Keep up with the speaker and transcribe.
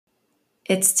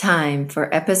It's time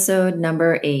for episode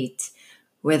number 8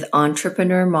 with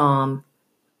entrepreneur mom,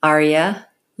 Arya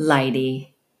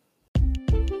Lighty.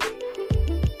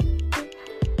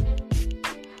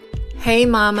 Hey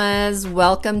mamas,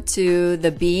 welcome to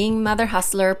the Being Mother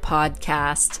Hustler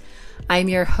podcast. I'm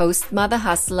your host, Mother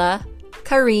Hustler,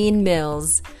 Kareen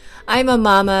Mills. I'm a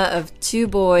mama of 2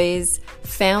 boys,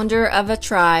 founder of a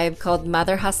tribe called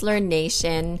Mother Hustler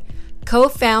Nation,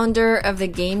 co-founder of the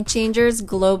Game Changers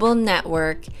Global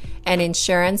Network, an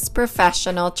insurance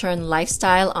professional turned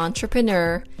lifestyle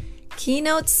entrepreneur,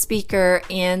 keynote speaker,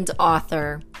 and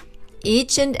author.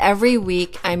 Each and every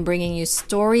week, I'm bringing you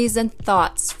stories and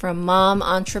thoughts from mom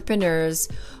entrepreneurs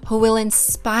who will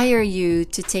inspire you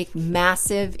to take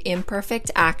massive,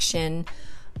 imperfect action,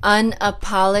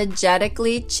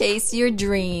 unapologetically chase your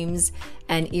dreams,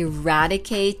 and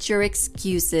eradicate your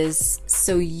excuses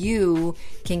so you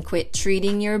can quit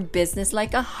treating your business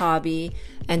like a hobby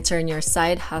and turn your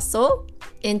side hustle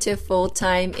into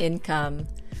full-time income.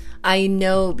 I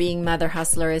know being Mother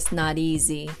Hustler is not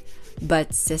easy,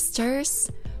 but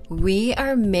sisters, we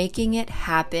are making it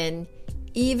happen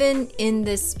even in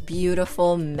this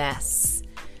beautiful mess.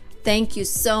 Thank you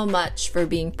so much for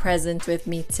being present with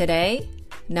me today.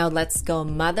 Now let's go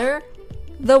mother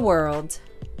the world.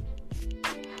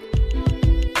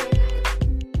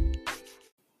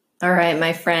 All right,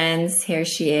 my friends, here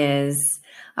she is.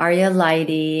 Arya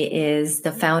Lighty is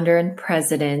the founder and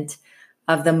president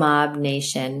of the Mob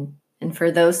Nation. And for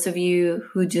those of you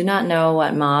who do not know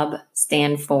what MOB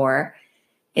stands for,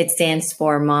 it stands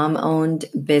for Mom-Owned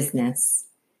Business.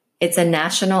 It's a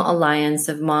national alliance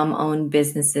of mom-owned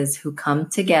businesses who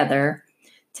come together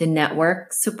to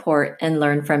network, support, and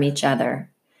learn from each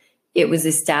other. It was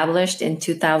established in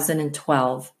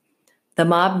 2012. The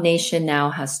Mob Nation now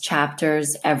has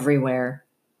chapters everywhere.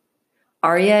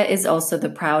 Arya is also the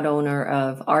proud owner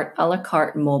of Art a la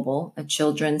Carte Mobile, a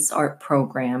children's art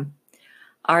program.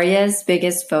 Arya's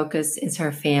biggest focus is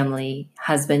her family,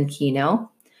 husband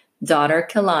Kino, daughter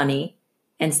Kalani,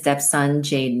 and stepson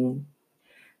Jaden.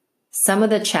 Some of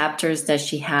the chapters that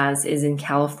she has is in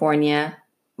California,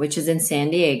 which is in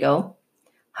San Diego,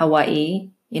 Hawaii,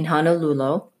 in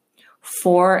Honolulu,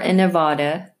 4 in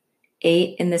Nevada,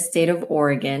 8 in the state of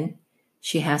Oregon.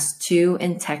 She has 2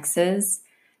 in Texas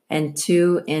and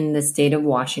 2 in the state of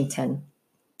Washington.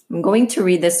 I'm going to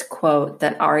read this quote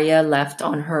that Arya left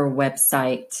on her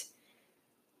website.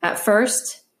 At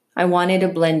first, I wanted to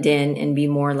blend in and be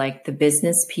more like the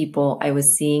business people I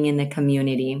was seeing in the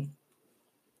community.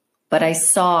 But I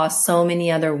saw so many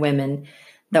other women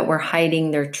that were hiding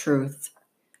their truth.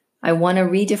 I want to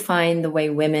redefine the way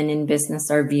women in business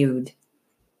are viewed,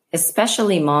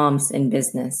 especially moms in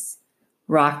business.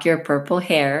 Rock your purple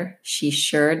hair, she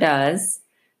sure does,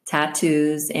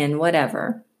 tattoos and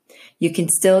whatever. You can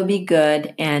still be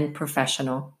good and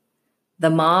professional. The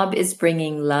Mob is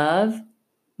bringing love,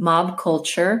 mob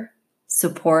culture,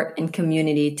 support, and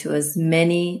community to as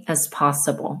many as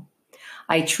possible.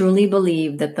 I truly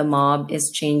believe that the Mob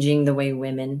is changing the way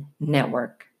women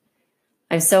network.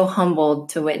 I'm so humbled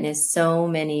to witness so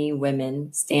many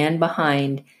women stand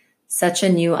behind such a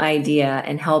new idea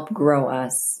and help grow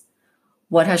us.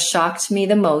 What has shocked me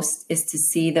the most is to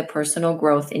see the personal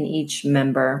growth in each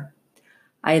member.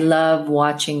 I love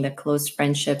watching the close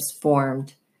friendships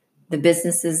formed, the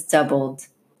businesses doubled,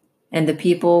 and the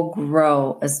people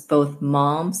grow as both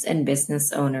moms and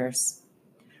business owners.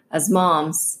 As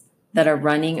moms that are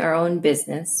running our own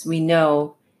business, we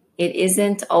know it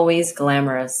isn't always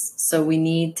glamorous, so we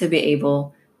need to be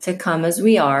able to come as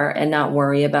we are and not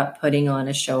worry about putting on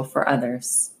a show for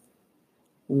others.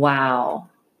 Wow,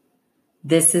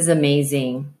 this is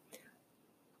amazing.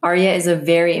 Arya is a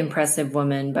very impressive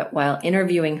woman, but while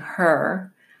interviewing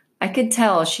her, I could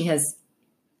tell she has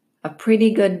a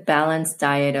pretty good balanced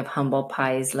diet of humble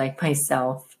pies like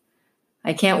myself.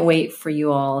 I can't wait for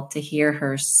you all to hear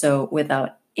her, so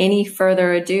without any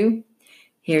further ado,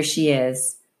 here she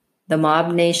is, the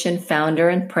Mob Nation founder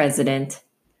and president,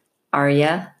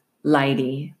 Arya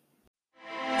Lighty.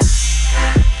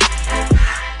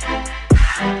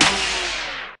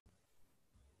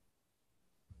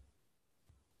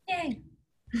 Yay.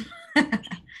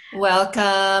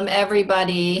 Welcome,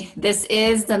 everybody. This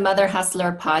is the Mother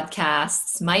Hustler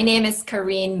podcast. My name is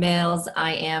Kareen Mills.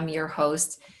 I am your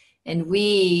host, and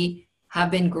we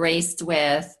have been graced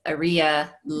with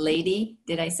Arya Lighty.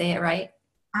 Did I say it right?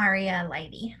 Arya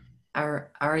Lighty.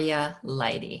 Arya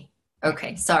Lighty.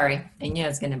 Okay, sorry. I knew I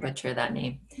was going to butcher that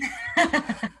name.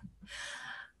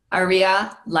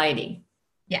 Arya Lighty.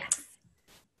 Yes.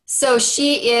 So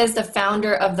she is the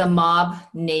founder of the Mob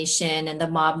Nation and the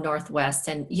Mob Northwest.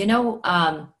 And,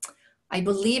 I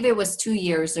believe it was 2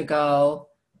 years ago,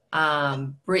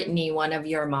 Brittany, one of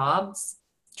your mobs,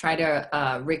 tried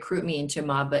to recruit me into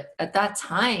mob. But at that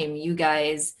time, you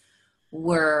guys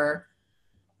were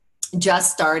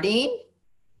just starting.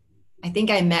 I think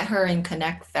I met her in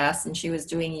Connect Fest and she was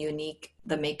doing Unique,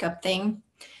 the makeup thing.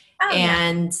 Oh yeah,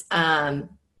 And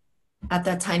at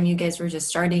that time, you guys were just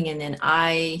starting. And then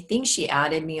I think she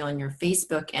added me on your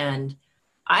Facebook. And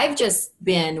I've just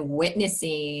been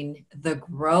witnessing the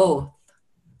growth,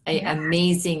 yeah.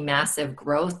 amazing, massive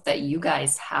growth that you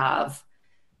guys have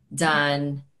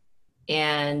done.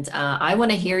 And I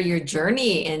want to hear your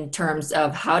journey in terms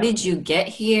of how did you get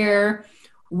here?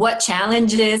 What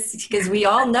challenges? Because we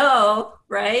all know,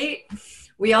 right?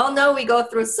 We all know we go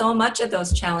through so much of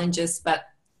those challenges, but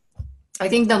I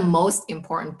think the most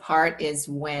important part is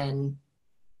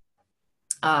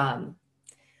um,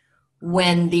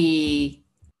 when the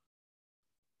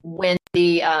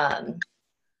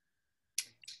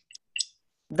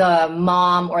the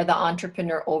mom or the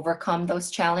entrepreneur overcome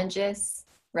those challenges,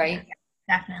 Yeah, right?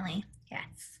 definitely.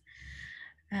 Yes.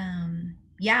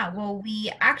 Yeah, well,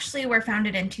 we actually were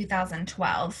founded in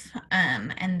 2012,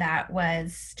 and that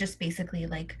was just basically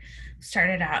like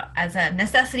started out as a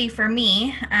necessity for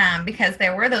me, because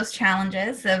there were those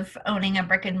challenges of owning a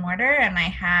brick and mortar, and I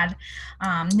had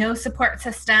no support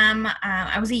system.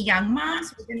 I was a young mom,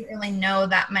 so I didn't really know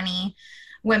that many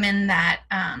women that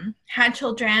had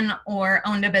children or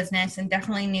owned a business, and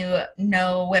definitely knew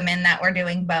no women that were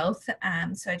doing both.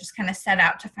 So I just kind of set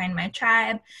out to find my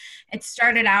tribe. It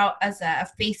started out as a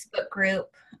Facebook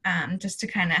group, just to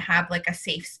kind of have like a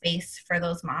safe space for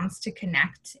those moms to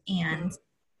connect. And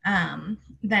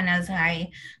then as I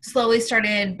slowly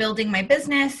started building my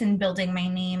business and building my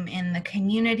name in the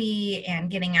community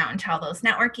and getting out into all those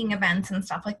networking events and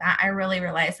stuff like that, I really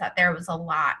realized that there was a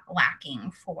lot lacking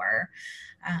for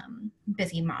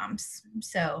busy moms.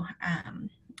 So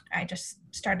I just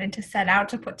started to set out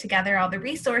to put together all the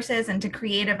resources and to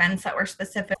create events that were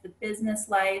specific to business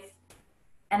life.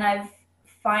 And I've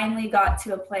finally got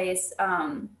to a place,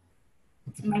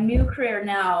 my new career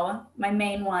now, my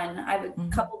main one, I have a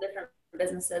couple different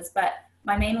businesses, but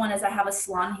my main one is I have a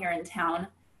salon here in town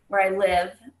where I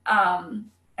live,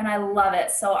 and I love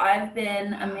it. So I've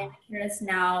been a manicurist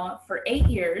now for 8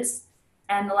 years,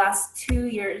 and the last 2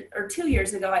 years, or 2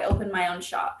 years ago, I opened my own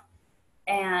shop.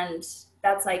 And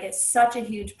that's like, it's such a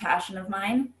huge passion of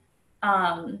mine.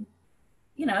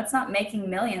 It's not making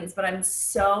millions, but I'm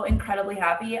so incredibly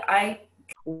happy.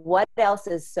 What else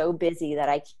is so busy that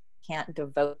I can't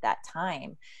devote that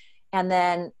time? And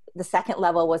then the second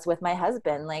level was with my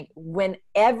husband. Like when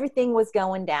everything was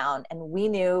going down and we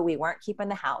knew we weren't keeping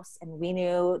the house and we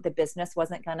knew the business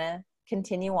wasn't going to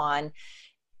continue on.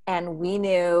 And we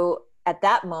knew at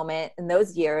that moment in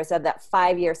those years of that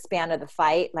 5-year span of the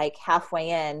fight, like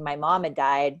halfway in, my mom had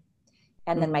died.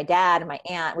 And then my dad and my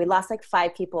aunt, we lost like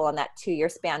 5 people on that 2-year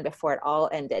span before it all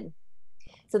ended.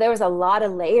 So there was a lot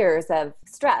of layers of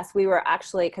stress. We were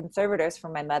actually conservators for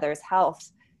my mother's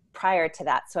health prior to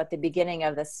that. So at the beginning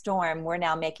of the storm, we're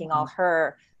now making all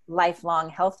her lifelong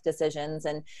health decisions.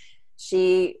 And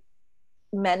she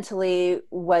mentally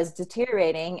was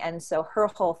deteriorating. And so her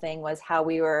whole thing was how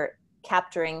we were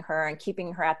capturing her and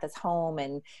keeping her at this home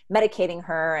and medicating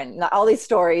her and all these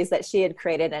stories that she had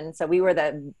created. And so we were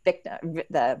the victim,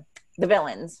 the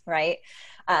villains, right?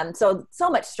 So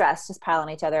much stress just piling on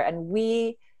each other. And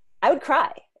I would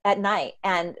cry at night,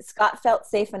 and Scott felt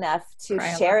safe enough to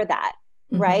share that.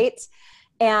 Right.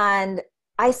 And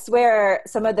I swear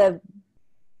some of the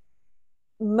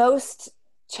most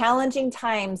challenging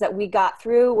times that we got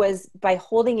through was by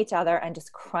holding each other and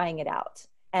just crying it out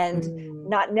and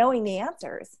not knowing the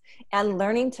answers and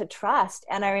learning to trust.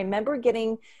 And I remember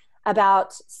getting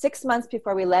about 6 months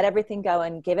before we let everything go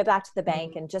and gave it back to the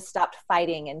bank and just stopped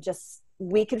fighting, and just,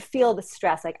 we could feel the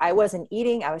stress. Like I wasn't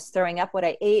eating, I was throwing up what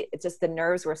I ate. It's just the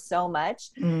nerves were so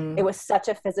much. It was such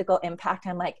a physical impact.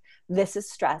 I'm like, this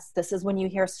is stress. This is when you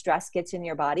hear stress gets in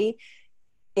your body.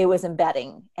 It was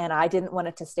embedding, and I didn't want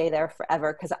it to stay there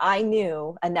forever because I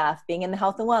knew enough, being in the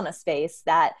health and wellness space,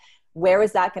 that where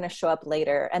is that going to show up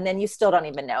later? And then you still don't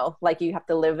even know, like you have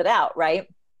to live it out. Right.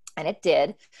 And it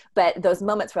did. But those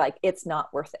moments were like, it's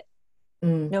not worth it.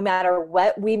 No matter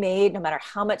what we made, no matter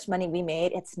how much money we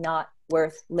made, it's not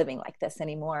worth living like this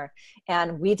anymore.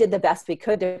 And we did the best we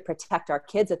could to protect our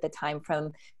kids at the time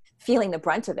from feeling the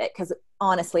brunt of it. Because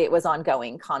honestly, it was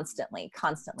ongoing, constantly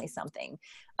something.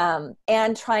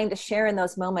 And trying to share in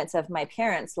those moments of my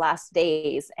parents' last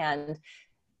days and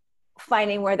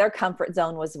finding where their comfort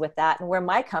zone was with that and where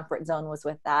my comfort zone was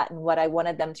with that and what I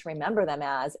wanted them to remember them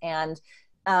as. And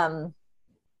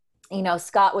you know,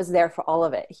 Scott was there for all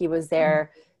of it. He was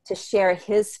there to share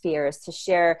his fears, to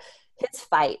share his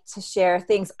fight, to share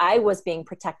things I was being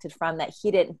protected from that he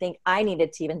didn't think I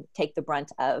needed to even take the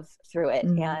brunt of through it.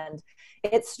 And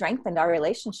it strengthened our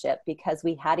relationship because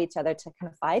we had each other to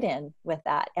confide in with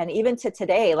that. And even to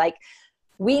today, like,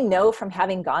 we know from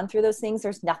having gone through those things,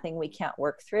 there's nothing we can't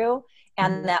work through.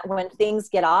 And that when things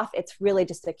get off, it's really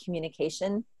just a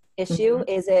communication issue.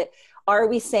 Are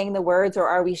we saying the words, or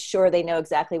are we sure they know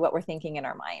exactly what we're thinking in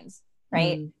our minds?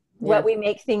 Right. What we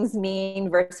make things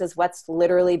mean versus what's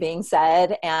literally being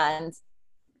said. And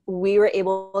we were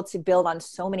able to build on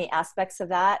so many aspects of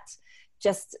that,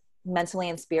 just mentally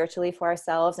and spiritually for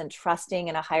ourselves, and trusting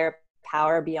in a higher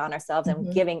power beyond ourselves,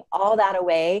 and giving all that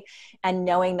away and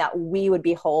knowing that we would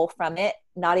be whole from it,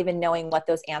 not even knowing what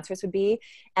those answers would be.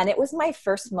 And it was my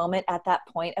first moment at that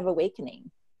point of awakening.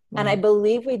 And I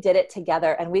believe we did it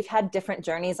together, and we've had different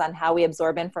journeys on how we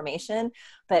absorb information,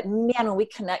 but man, when we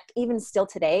connect even still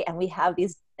today and we have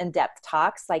these in-depth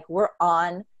talks, like, we're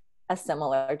on a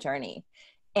similar journey.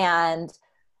 And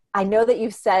I know that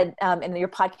you've said in your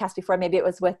podcast before, maybe it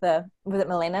was was it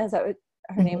Milena? Is that what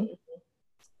her name?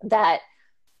 That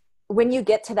when you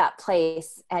get to that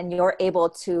place and you're able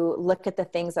to look at the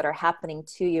things that are happening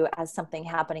to you as something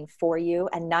happening for you,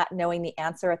 and not knowing the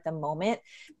answer at the moment,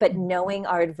 but knowing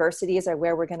our adversities are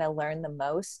where we're going to learn the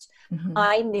most.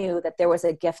 I knew that there was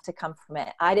a gift to come from it.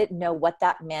 I didn't know what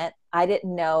that meant. I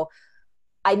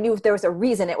knew if there was a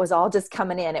reason. It was all just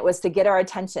coming in. It was to get our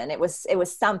attention. It was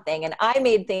something. And I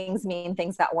made things mean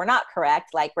things that were not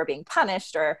correct, like we're being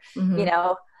punished, or, you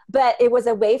know, but it was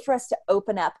a way for us to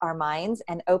open up our minds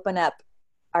and open up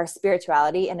our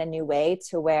spirituality in a new way,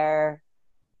 to where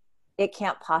it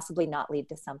can't possibly not lead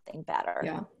to something better.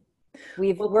 Yeah.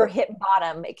 We're hitting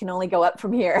bottom. It can only go up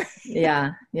from here.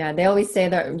 Yeah. They always say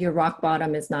that your rock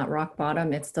bottom is not rock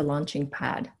bottom. It's the launching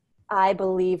pad. I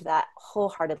believe that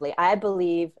wholeheartedly. I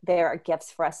believe there are gifts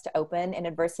for us to open in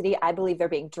adversity. I believe they're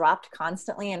being dropped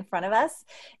constantly in front of us.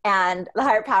 And the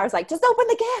higher power is like, just open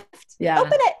the gift.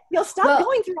 Open it. You'll stop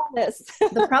going through all this.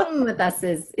 The problem with us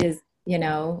is, you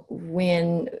know,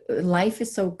 when life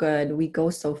is so good, we go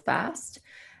so fast.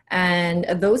 And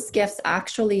those gifts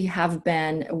actually have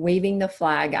been waving the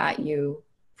flag at you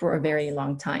for a very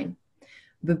long time.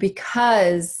 But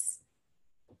because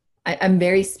I'm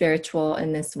very spiritual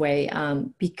in this way,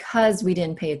 because we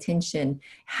didn't pay attention,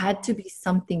 had to be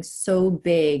something so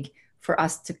big for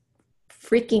us to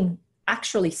freaking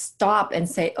actually stop and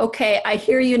say, okay, I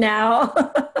hear you now.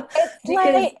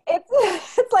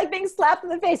 It's like being slapped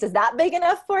in the face. Is that big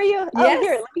enough for you? Yes. Oh,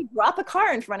 here, let me drop a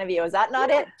car in front of you. Is that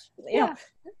not it? Yeah.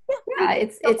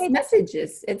 It's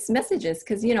messages. It's messages.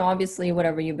 Because, you know, obviously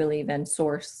whatever you believe in,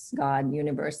 source, God,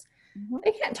 universe,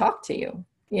 they can't talk to you.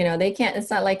 You know, they can't, it's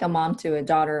not like a mom to a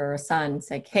daughter or a son.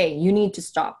 It's like, hey, you need to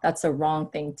stop. That's a wrong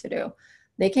thing to do.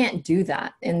 They can't do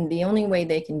that. And the only way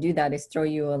they can do that is throw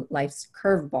you a life's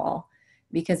curveball,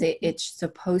 because it's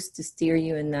supposed to steer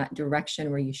you in that direction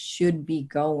where you should be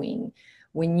going.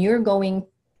 When you're going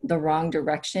the wrong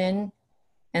direction,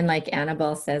 and like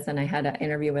Annabelle says, and I had an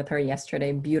interview with her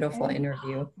yesterday, beautiful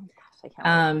interview.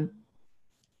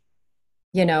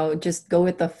 You know, just go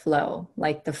with the flow.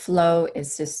 Like, the flow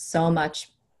is just so much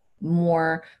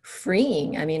more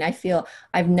freeing. I mean, I feel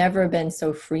I've never been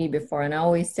so free before. And I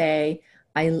always say,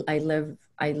 I live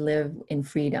in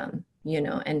freedom, you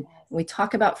know, and we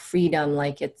talk about freedom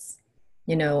like it's,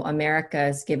 you know, America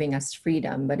is giving us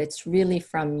freedom, but it's really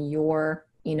from your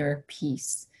inner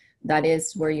peace. That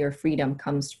is where your freedom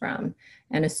comes from.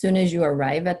 And as soon as you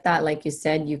arrive at that, like you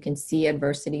said, you can see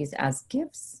adversities as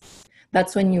gifts.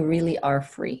 That's when you really are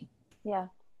free. Yeah,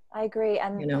 I agree.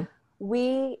 And, you know,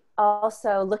 we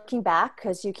also, looking back,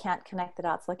 because you can't connect the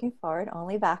dots looking forward,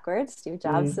 only backwards. Steve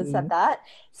Jobs has said that.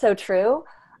 So true.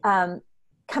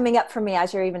 Coming up for me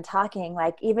as you're even talking,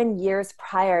 like even years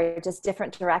prior, just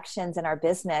different directions in our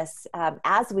business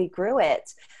as we grew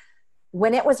it.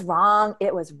 When it was wrong,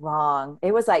 it was wrong.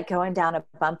 It was like going down a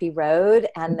bumpy road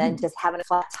and then just having a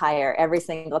flat tire every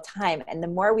single time. And the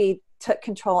more we took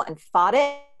control and fought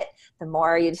it, the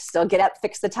more you still get up,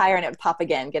 fix the tire, and it would pop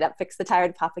again. Get up, fix the tire,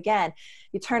 and pop again.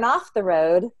 You turn off the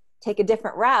road, take a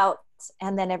different route,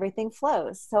 and then everything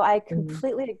flows. So I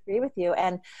completely agree with you.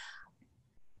 And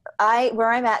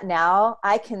where I'm at now,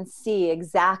 I can see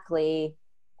exactly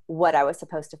what I was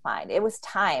supposed to find. It was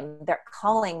time. Their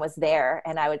calling was there,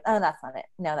 and I would, oh, that's not it.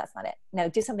 No, that's not it. No,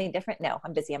 do something different. No,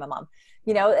 I'm busy. I'm a mom.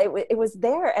 You know, it was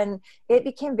there, and it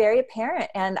became very apparent.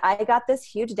 And I got this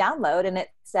huge download, and it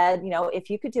said, you know, if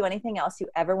you could do anything else you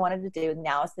ever wanted to do,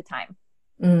 now is the time.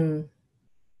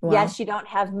 Wow. Yes, you don't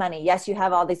have money. Yes, you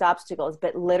have all these obstacles,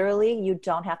 but literally you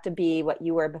don't have to be what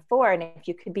you were before. And if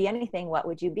you could be anything, what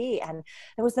would you be? And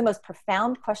it was the most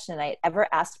profound question I ever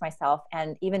asked myself.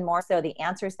 And even more so, the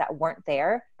answers that weren't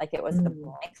there, like it was a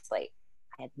blank slate.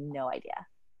 I had no idea.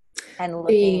 And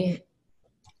looking,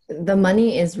 the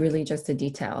money is really just a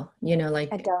detail, you know,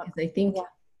 like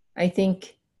I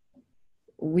think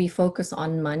we focus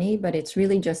on money, but it's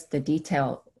really just the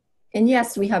detail. And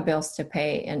yes, we have bills to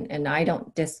pay, and I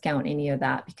don't discount any of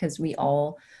that, because we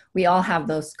all have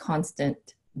those constant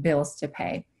bills to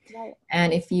pay. Right.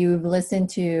 And if you've listened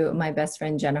to my best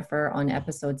friend Jennifer on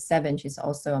episode 7, she's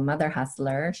also a mother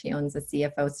hustler. She owns a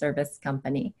CFO service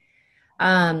company.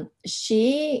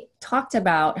 She talked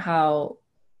about how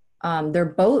their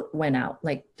boat went out,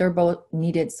 like their boat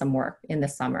needed some work in the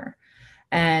summer,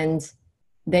 and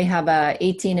they have a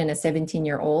 18 and a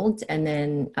 17-year-old, and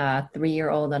then a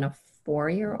 3-year-old and a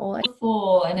 4-year-old.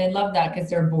 Full, and I love that because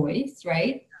they're boys,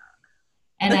 right?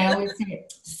 And I always say,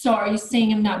 "So, are you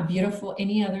saying I'm not beautiful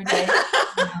any other day?"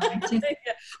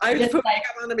 I just like,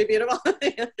 I want to be beautiful.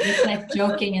 It's like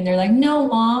joking, and they're like, "No,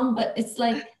 mom," but it's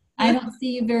like I don't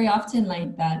see you very often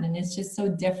like that, and it's just so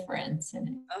different,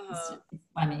 and it's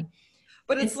funny.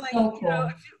 But it's like, so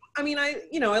cool. I mean, I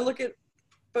look at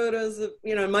photos of,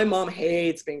 and my mom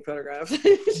hates being photographed.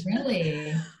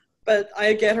 Really? But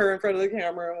I get her in front of the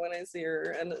camera when I see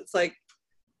her, and it's like,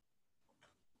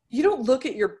 you don't look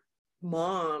at your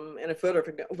mom in a photo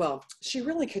and go, well, she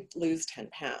really could lose 10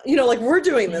 pounds. Like we're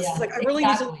doing this. It's like, I really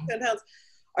need to lose 10 pounds.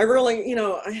 I really,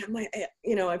 I have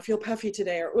I feel puffy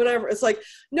today or whatever. It's like,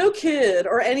 no kid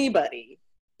or anybody,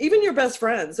 even your best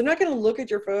friends, they're not going to look at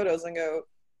your photos and go,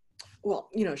 well,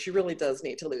 she really does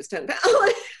need to lose 10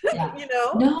 pounds.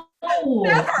 No,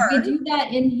 never. We do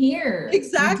that in here.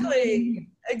 Exactly.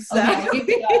 Exactly.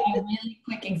 Okay, I'll give you a really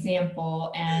quick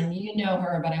example, and you know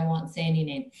her, but I won't say any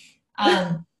name.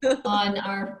 On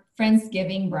our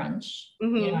Friendsgiving brunch,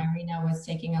 Irina was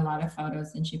taking a lot of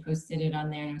photos, and she posted it on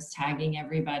there and was tagging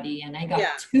everybody. And I got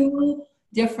 2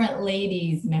 different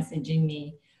ladies messaging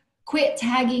me, "Quit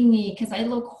tagging me because I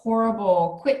look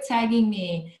horrible. Quit tagging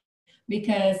me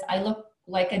because I look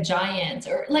like a giant,"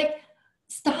 or like,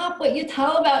 stop what you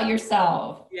tell about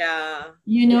yourself. Yeah.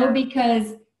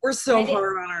 Because we're so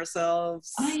hard on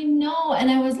ourselves. I know. And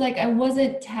I was like, I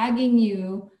wasn't tagging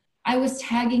you. I was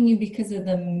tagging you because of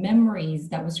the memories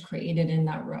that was created in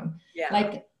that room. Yeah.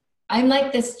 Like, I'm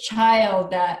like this child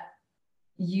that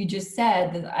you just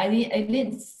said that I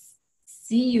didn't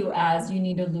see you as you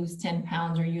need to lose 10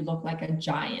 pounds or you look like a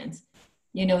giant.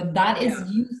 That is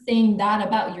you saying that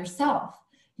about yourself.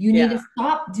 You need to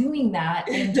stop doing that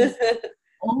and just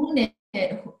own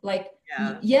it. Like,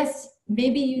 yes,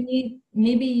 maybe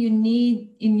you need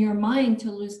in your mind to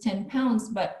lose 10 pounds,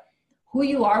 but who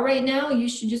you are right now, you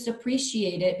should just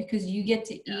appreciate it because you get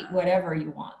to eat whatever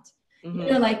you want.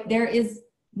 Like there is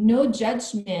no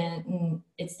judgment. And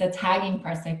it's the tagging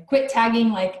press. Like, quit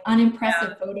tagging like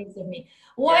unimpressive photos of me.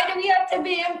 Why do we have to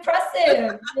be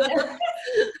impressive?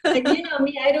 Like,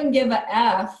 me, I don't give a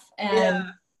F. And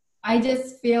I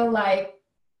just feel like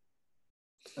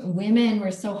women,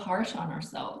 we're so harsh on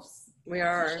ourselves. We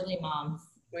are. Especially moms.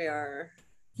 We are.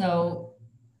 So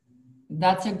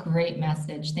that's a great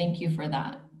message. Thank you for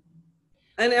that.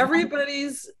 And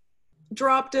everybody's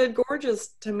drop dead gorgeous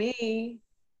to me.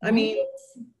 Right? I mean,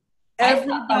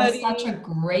 everybody such a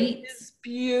great is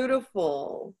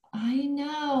beautiful. I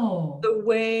know. The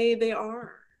way they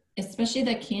are. Especially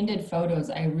the candid photos.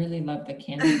 I really love the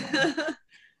candid ones.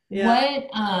 What,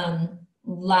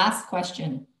 last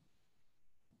question.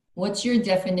 What's your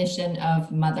definition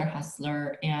of mother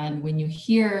hustler? And when you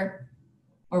hear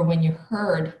or when you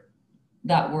heard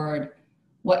that word,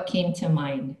 what came to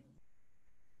mind?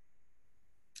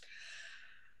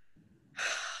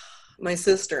 My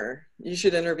sister. You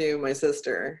should interview my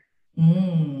sister.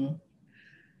 And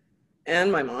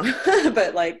my mom.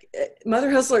 But like mother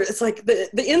hustler, it's like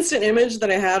the instant image that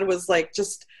I had was like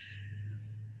just,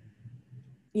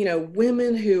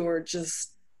 women who are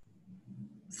just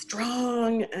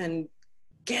strong and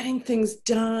getting things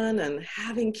done and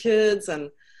having kids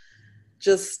and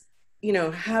just,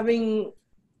 having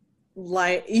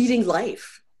eating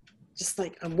life. Just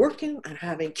like, I'm working, I'm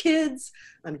having kids,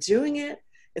 I'm doing it.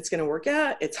 It's going to work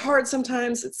out. It's hard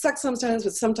sometimes. It sucks sometimes,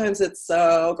 but sometimes it's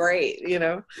so great,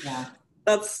 Yeah.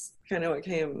 That's kind of what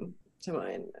came to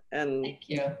mind. And thank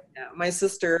you. Yeah, my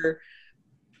sister,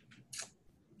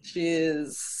 you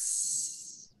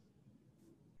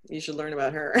should learn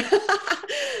about her.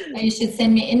 You should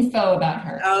send me info about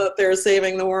her. Out there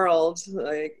saving the world.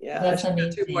 Like, yeah, That's she's got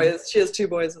amazing. 2 boys. She has 2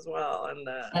 boys as well, and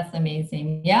That's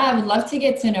amazing. Yeah, I would love to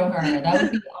get to know her. That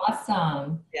would be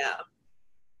awesome. yeah.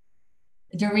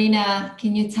 Dorina,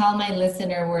 can you tell my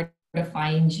listener where to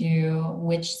find you?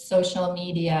 Which social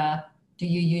media do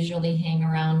you usually hang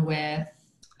around with?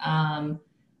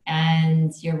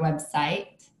 And your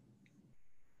website?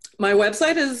 My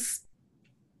website is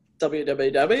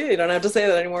www. You don't have to say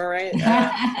that anymore, right?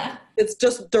 It's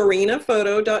just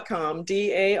darinaphoto.com,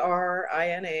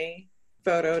 DARINA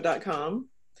photo.com.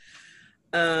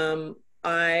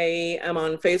 I am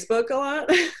on Facebook a lot,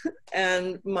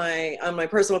 and on my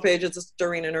personal page it's just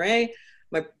Dorina Naray.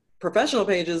 My professional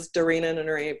page is Dorina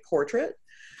Naray Portrait,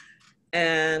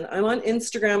 and I'm on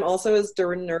Instagram also as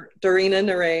Dorina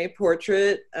Naray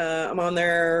Portrait. I'm on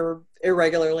there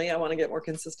irregularly. I want to get more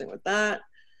consistent with that,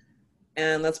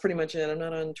 and that's pretty much it. I'm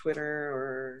not on Twitter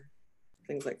or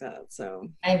things like that. So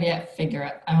I have yet to figure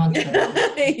out. I'm on Twitter.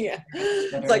 yeah,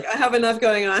 it's like I have enough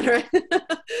going on, right?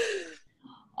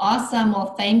 Awesome.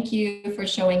 Well, thank you for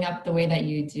showing up the way that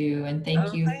you do. And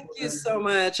thank you. Thank you so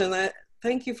much. And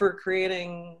thank you for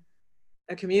creating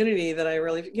a community that I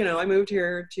really, I moved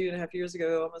here 2.5 years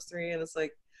ago, almost 3. And it's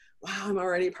like, wow, I'm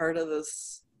already part of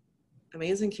this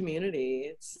amazing community.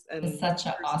 It's such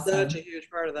a huge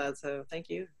part of that. So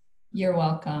thank you. You're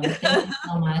welcome. Thank you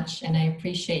so much. And I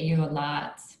appreciate you a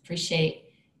lot. Appreciate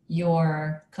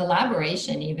your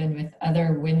collaboration even with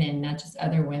other women, not just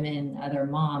other women, other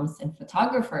moms and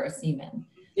photographers even.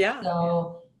 Yeah.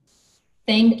 So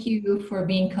thank you for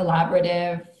being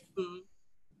collaborative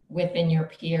within your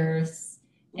peers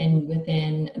and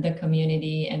within the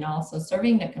community, and also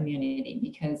serving the community,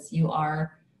 because you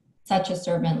are such a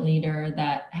servant leader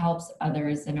that helps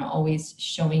others and are always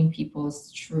showing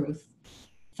people's truth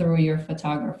through your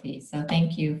photography. So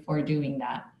thank you for doing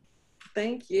that.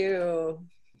 Thank you.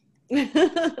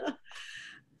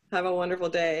 Have a wonderful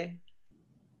day.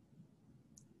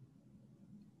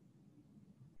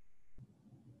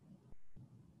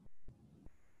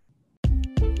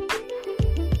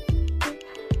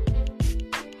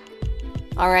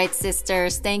 All right,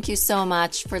 sisters, thank you so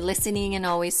much for listening and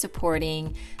always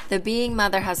supporting the Being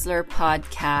Mother Hustler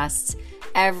podcast.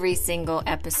 Every single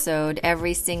episode,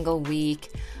 every single week.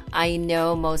 I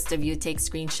know most of you take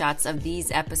screenshots of these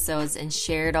episodes and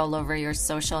share it all over your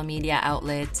social media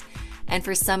outlet. And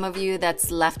for some of you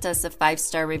that's left us a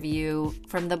 5-star review,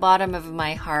 from the bottom of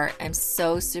my heart, I'm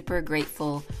so super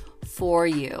grateful for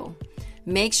you.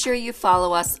 Make sure you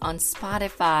follow us on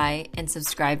Spotify and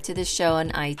subscribe to the show on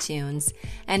iTunes.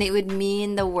 And it would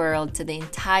mean the world to the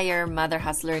entire Mother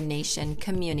Hustler Nation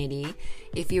community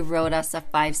if you wrote us a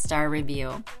 5-star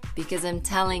review. Because I'm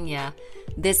telling you,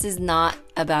 this is not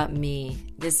about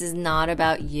me. This is not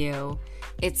about you.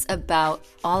 It's about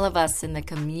all of us in the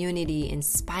community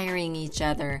inspiring each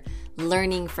other,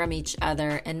 learning from each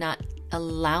other, and not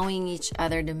allowing each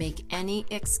other to make any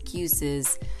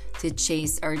excuses to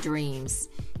chase our dreams.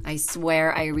 I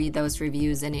swear I read those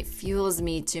reviews and it fuels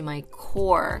me to my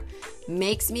core,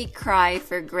 makes me cry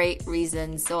for great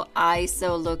reasons, so I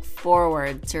so look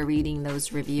forward to reading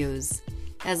those reviews.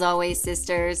 As always,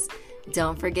 sisters,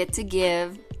 don't forget to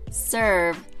give,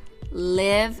 serve,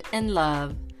 live, and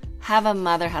love. Have a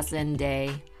mother hustling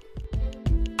day.